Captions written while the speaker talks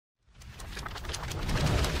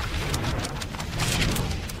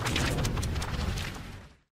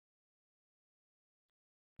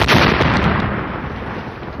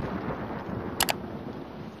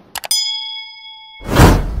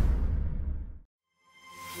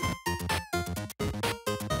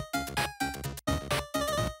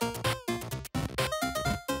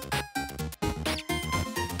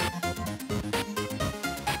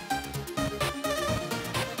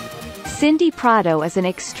Cindy Prado is an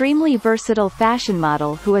extremely versatile fashion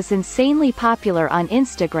model who is insanely popular on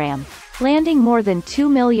Instagram, landing more than 2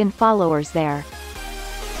 million followers there.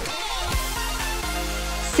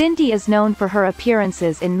 Cindy is known for her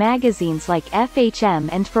appearances in magazines like FHM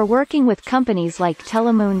and for working with companies like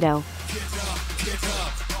Telemundo.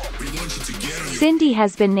 Cindy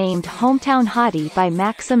has been named Hometown Hottie by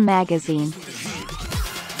Maxim magazine.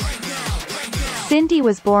 Cindy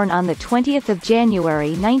was born on the 20th of January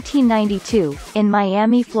 1992, in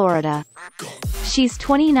Miami, Florida. She's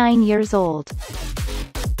 29 years old.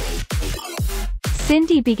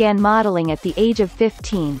 Cindy began modeling at the age of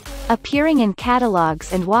 15, appearing in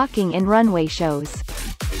catalogs and walking in runway shows.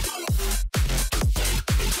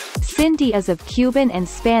 Cindy is of Cuban and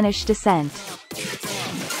Spanish descent.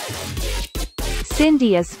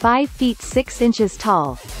 Cindy is 5 feet 6 inches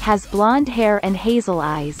tall, has blonde hair and hazel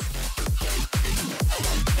eyes.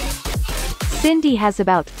 Cindy has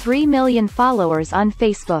about 3 million followers on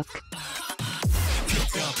Facebook.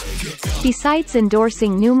 Besides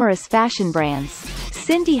endorsing numerous fashion brands,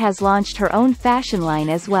 Cindy has launched her own fashion line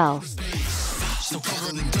as well.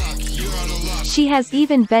 She has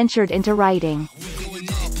even ventured into writing.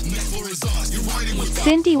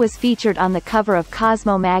 Cindy was featured on the cover of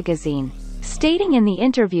Cosmo magazine, stating in the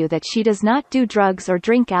interview that she does not do drugs or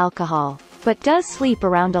drink alcohol, but does sleep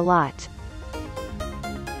around a lot.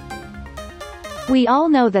 We all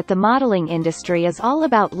know that the modeling industry is all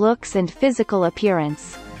about looks and physical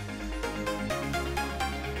appearance.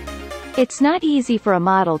 It's not easy for a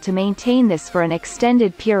model to maintain this for an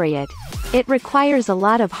extended period. It requires a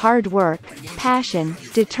lot of hard work, passion,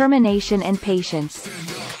 determination and patience.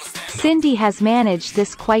 Cindy has managed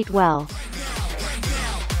this quite well.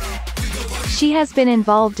 She has been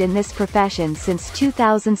involved in this profession since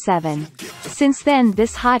 2007. Since then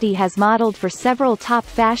this hottie has modeled for several top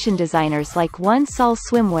fashion designers like One Sol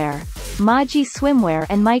Swimwear, Maji Swimwear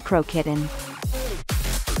and Micro Kitten.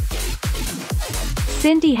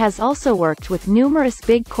 Cindy has also worked with numerous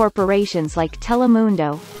big corporations like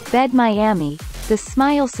Telemundo, Bed Miami, the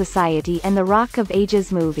Smile Society and the Rock of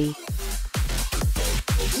Ages movie.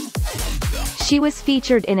 She was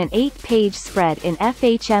featured in an 8-page spread in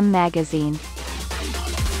FHM magazine.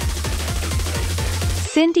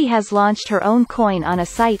 Cindy has launched her own coin on a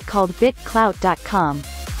site called bitclout.com,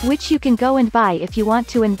 which you can go and buy if you want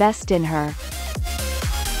to invest in her.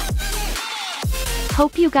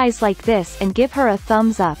 Hope you guys like this and give her a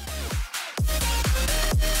thumbs up.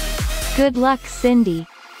 Good luck, Cindy.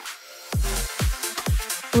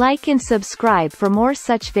 Like and subscribe for more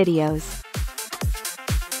such videos.